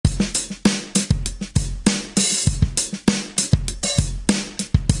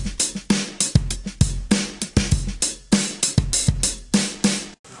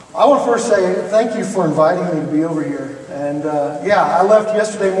I want to first say thank you for inviting me to be over here. And yeah, I left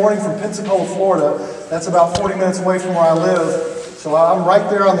yesterday morning from Pensacola, Florida. That's about 40 minutes away from where I live. So I'm right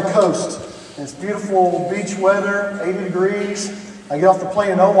there on the coast. And it's beautiful beach weather, 80 degrees. I get off the plane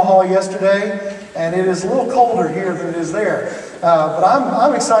in Omaha yesterday, and it is a little colder here than it is there. But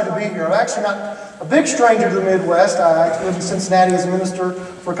I'm excited to be here. I'm actually not a big stranger to the Midwest. I lived in Cincinnati as a minister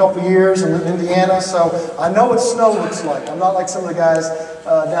for a couple of years and lived in Indiana, so I know what snow looks like. I'm not like some of the guys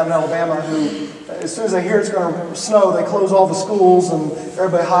down in Alabama who, as soon as they hear it's going to snow, they close all the schools and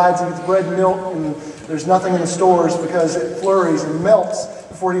everybody hides and gets bread and milk, and there's nothing in the stores because it flurries and melts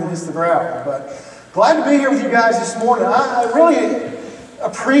before it even hits the ground. But glad to be here with you guys this morning. I really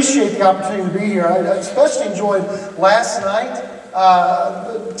appreciate the opportunity to be here. I especially enjoyed last night.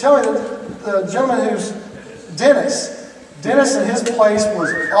 Telling the gentleman who's Dennis and his place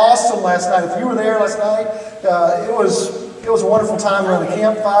was awesome last night. If you were there last night, it was a wonderful time around the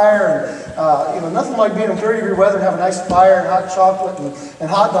campfire, and nothing like being in 30-degree weather and have a nice fire and hot chocolate and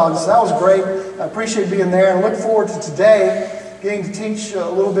hot dogs. So that was great. I appreciate being there and look forward to today getting to teach a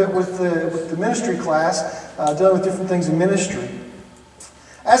little bit with the ministry class, dealing with different things in ministry.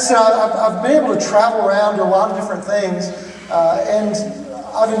 As I said, I've been able to travel around to a lot of different things, and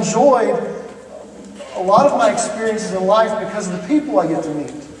I've enjoyed a lot of my experiences in life because of the people I get to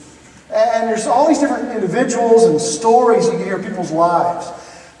meet. And there's all these different individuals and stories you hear in people's lives.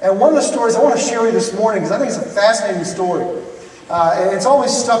 And one of the stories I want to share with you this morning, because I think it's a fascinating story, and it's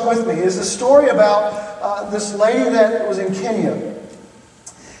always stuck with me, is the story about this lady that was in Kenya.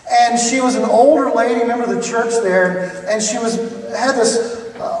 And she was an older lady, member of the church there, and she had this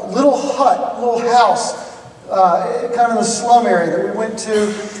little hut, little house, kind of in the slum area that we went to,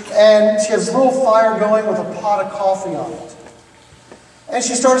 and she has a little fire going with a pot of coffee on it. And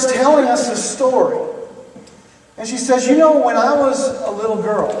she starts telling us this story. And she says, you know, when I was a little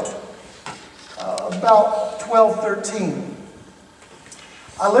girl, about 12, 13,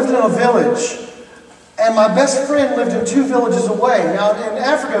 I lived in a village, and my best friend lived in 2 villages away. Now, in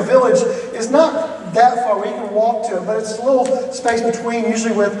Africa, a village is not that far where you can walk to it, but it's a little space between,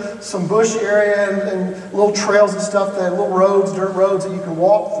 usually with some bush area and little trails and stuff, little roads, dirt roads that you can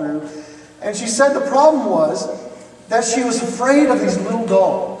walk through. And she said the problem was that she was afraid of these little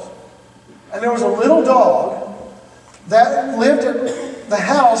dogs. And there was a little dog that lived at the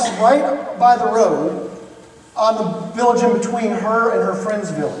house right by the road on the village in between her and her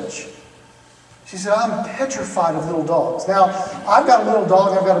friend's village. She said, I'm petrified of little dogs. Now, I've got a little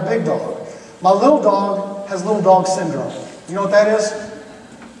dog, I've got a big dog. My little dog has little dog syndrome. You know what that is?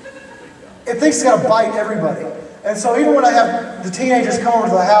 It thinks it's got to bite everybody. And so even when I have the teenagers come over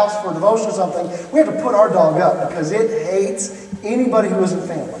to the house for a devotion or something, we have to put our dog up because it hates anybody who isn't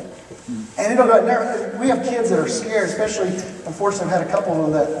family. And we have kids that are scared, especially, unfortunately, I've had a couple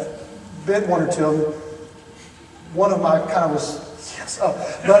of them that bit one or two of them. One of my kind of was, yes,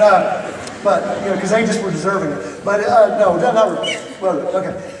 but because they just were deserving it. But no, not really. Well,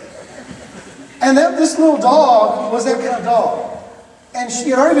 okay. And this little dog was that kind of dog. And she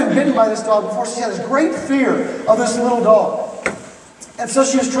had already been bitten by this dog before. She had this great fear of this little dog. And so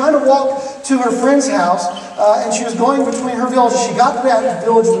she was trying to walk to her friend's house, and she was going between her villages. She got to that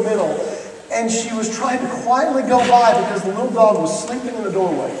village in the middle, and she was trying to quietly go by because the little dog was sleeping in the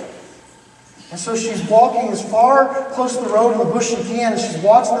doorway. And so she's walking as far close to the road in the bush she can, and she's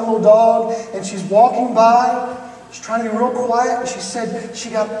watching the little dog, and she's walking by. She's trying to be real quiet, and she said she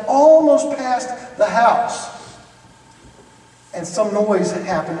got almost past the house. And some noise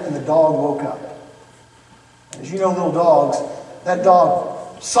happened, and the dog woke up. And as you know, little dogs, that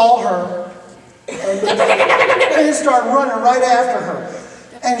dog saw her and started running right after her.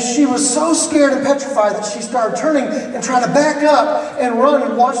 And she was so scared and petrified that she started turning and trying to back up and run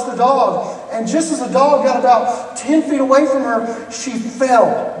and watch the dog. And just as the dog got about 10 feet away from her, she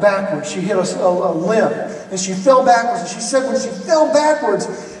fell backwards. She hit a limb, and she fell backwards. And she said when she fell backwards,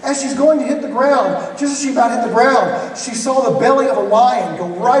 as she's going to hit the ground, just as she about hit the ground, she saw the belly of a lion go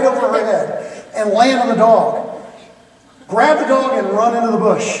right over her head and land on the dog. Grab the dog and run into the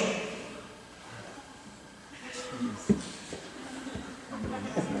bush.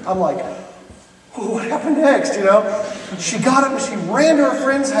 I'm like, what happened next, you know? She got up and she ran to her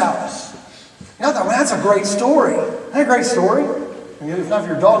friend's house. And I thought, well, that's a great story. Isn't that a great story? I mean, if not if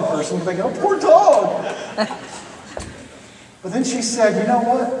you're a dog person, you're thinking, oh, poor dog. But then she said, you know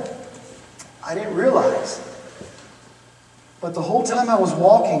what? I didn't realize. But the whole time I was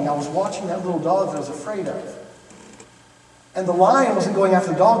walking, I was watching that little dog that I was afraid of. And the lion wasn't going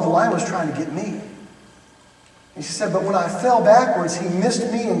after the dog, the lion was trying to get me. And she said, but when I fell backwards, he missed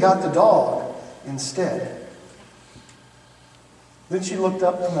me and got the dog instead. Then she looked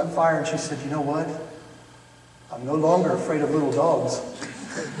up from that fire and she said, "You know what? I'm no longer afraid of little dogs."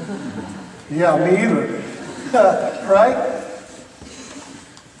 Yeah, me either. Right?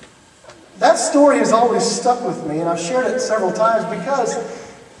 That story has always stuck with me, and I've shared it several times because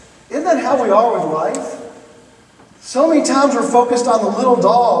isn't that how we are with life? So many times we're focused on the little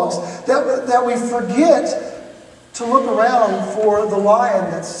dogs that we forget to look around for the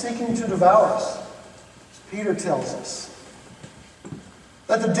lion that's seeking to devour us. As Peter tells us.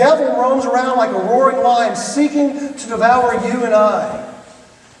 That the devil roams around like a roaring lion seeking to devour you and I.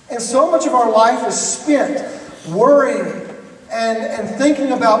 And so much of our life is spent worrying and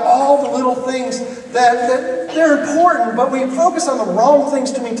thinking about all the little things that they're important, but we focus on the wrong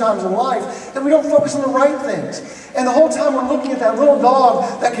things too many times in life, and we don't focus on the right things. And the whole time we're looking at that little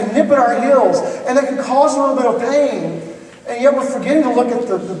dog that can nip at our heels and that can cause a little bit of pain, and yet we're forgetting to look at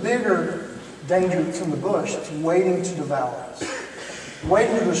the bigger danger that's in the bush that's waiting to devour us,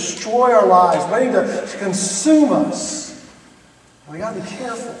 waiting to destroy our lives, waiting to consume us. We got to be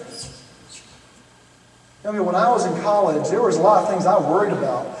careful. I mean, when I was in college, there was a lot of things I worried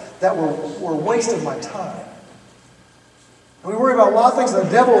about that were a waste of my time. And we worry about a lot of things, and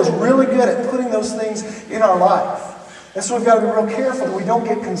the devil is really good at putting those things in our life. And so we've got to be real careful that we don't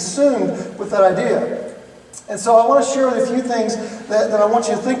get consumed with that idea. And so I want to share with you a few things that I want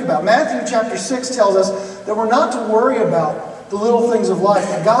you to think about. Matthew chapter 6 tells us that we're not to worry about the little things of life,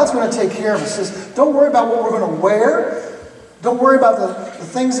 that God's going to take care of us. He says, don't worry about what we're going to wear. Don't worry about the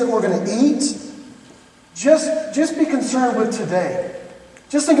things that we're going to eat. Just be concerned with today.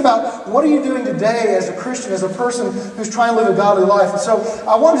 Just think about what are you doing today as a Christian, as a person who's trying to live a godly life. And so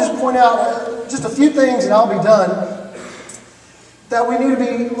I want to just point out just a few things, and I'll be done, that we need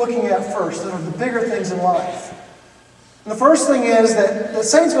to be looking at first, that are the bigger things in life. And the first thing is that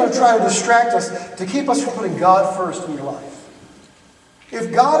Satan's going to try to distract us to keep us from putting God first in your life.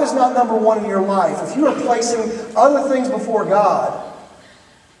 If God is not number one in your life, if you are placing other things before God,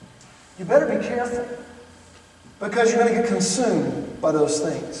 you better be careful. Because you're going to get consumed by those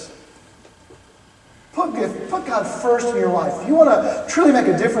things. Put God first in your life. If you want to truly make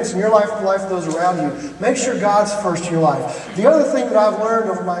a difference in your life and the life of those around you, make sure God's first in your life. The other thing that I've learned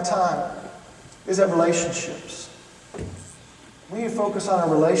over my time is that relationships. We need to focus on our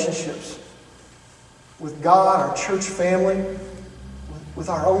relationships with God, our church family, with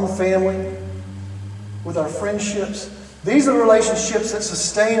our own family, with our friendships. These are the relationships that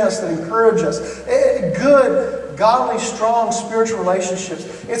sustain us, that encourage us. Good, godly, strong spiritual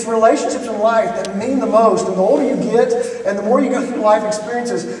relationships. It's relationships in life that mean the most. And the older you get and the more you go through life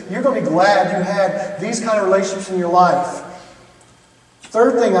experiences, you're going to be glad you had these kind of relationships in your life.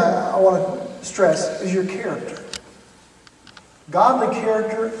 Third thing I want to stress is your character. Godly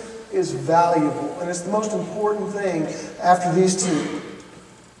character is valuable, and it's the most important thing after these two.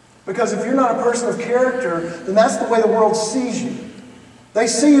 Because if you're not a person of character, then that's the way the world sees you. They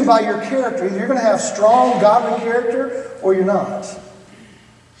see you by your character. Either you're going to have strong, godly character, or you're not.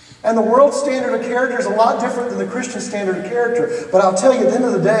 And the world's standard of character is a lot different than the Christian standard of character. But I'll tell you, at the end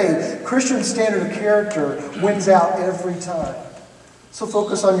of the day, Christian standard of character wins out every time. So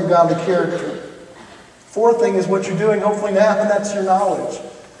focus on your godly character. Fourth thing is what you're doing hopefully now, and that's your knowledge.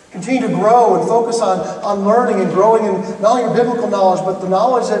 Continue to grow and focus on learning and growing in not only your biblical knowledge, but the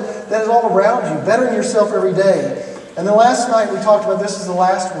knowledge that is all around you, bettering yourself every day. And then last night we talked about, this is the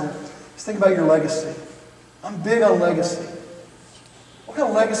last one, just think about your legacy. I'm big on legacy. What kind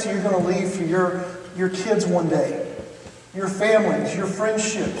of legacy you're going to leave for your kids one day? Your families, your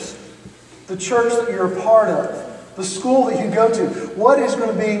friendships, the church that you're a part of, the school that you go to. What is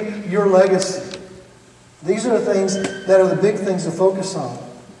going to be your legacy? These are the things that are the big things to focus on.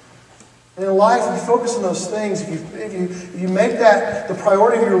 And in life, if you focus on those things, if you make that the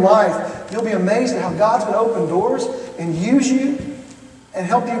priority of your life, you'll be amazed at how God's going to open doors and use you and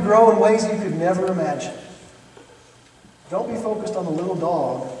help you grow in ways you could never imagine. Don't be focused on the little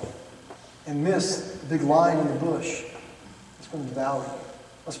dog and miss the big lion in the bush. It's going to devour you.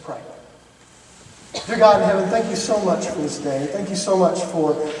 Let's pray. Dear God in heaven, thank you so much for this day. Thank you so much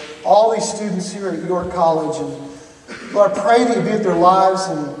for all these students here at York College. And Lord, I pray that you be with their lives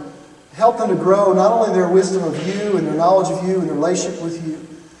and help them to grow not only their wisdom of you and their knowledge of you and their relationship with you,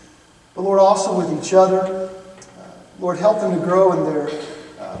 but Lord, also with each other. Lord, help them to grow in their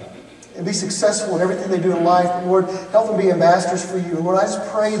and be successful in everything they do in life. But Lord, help them be ambassadors for you. And Lord, I just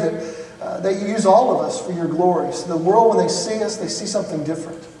pray that you use all of us for your glory. So the world, when they see us, they see something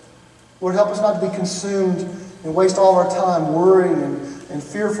different. Lord, help us not to be consumed and waste all of our time worrying and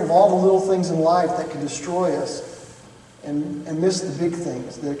fearful of all the little things in life that can destroy us and miss the big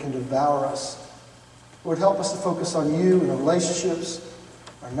things that can devour us. Lord, help us to focus on you and our relationships,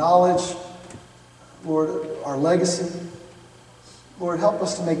 our knowledge, Lord, our legacy. Lord, help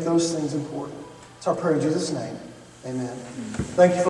us to make those things important. It's our prayer in Jesus' name. Amen. Thank you for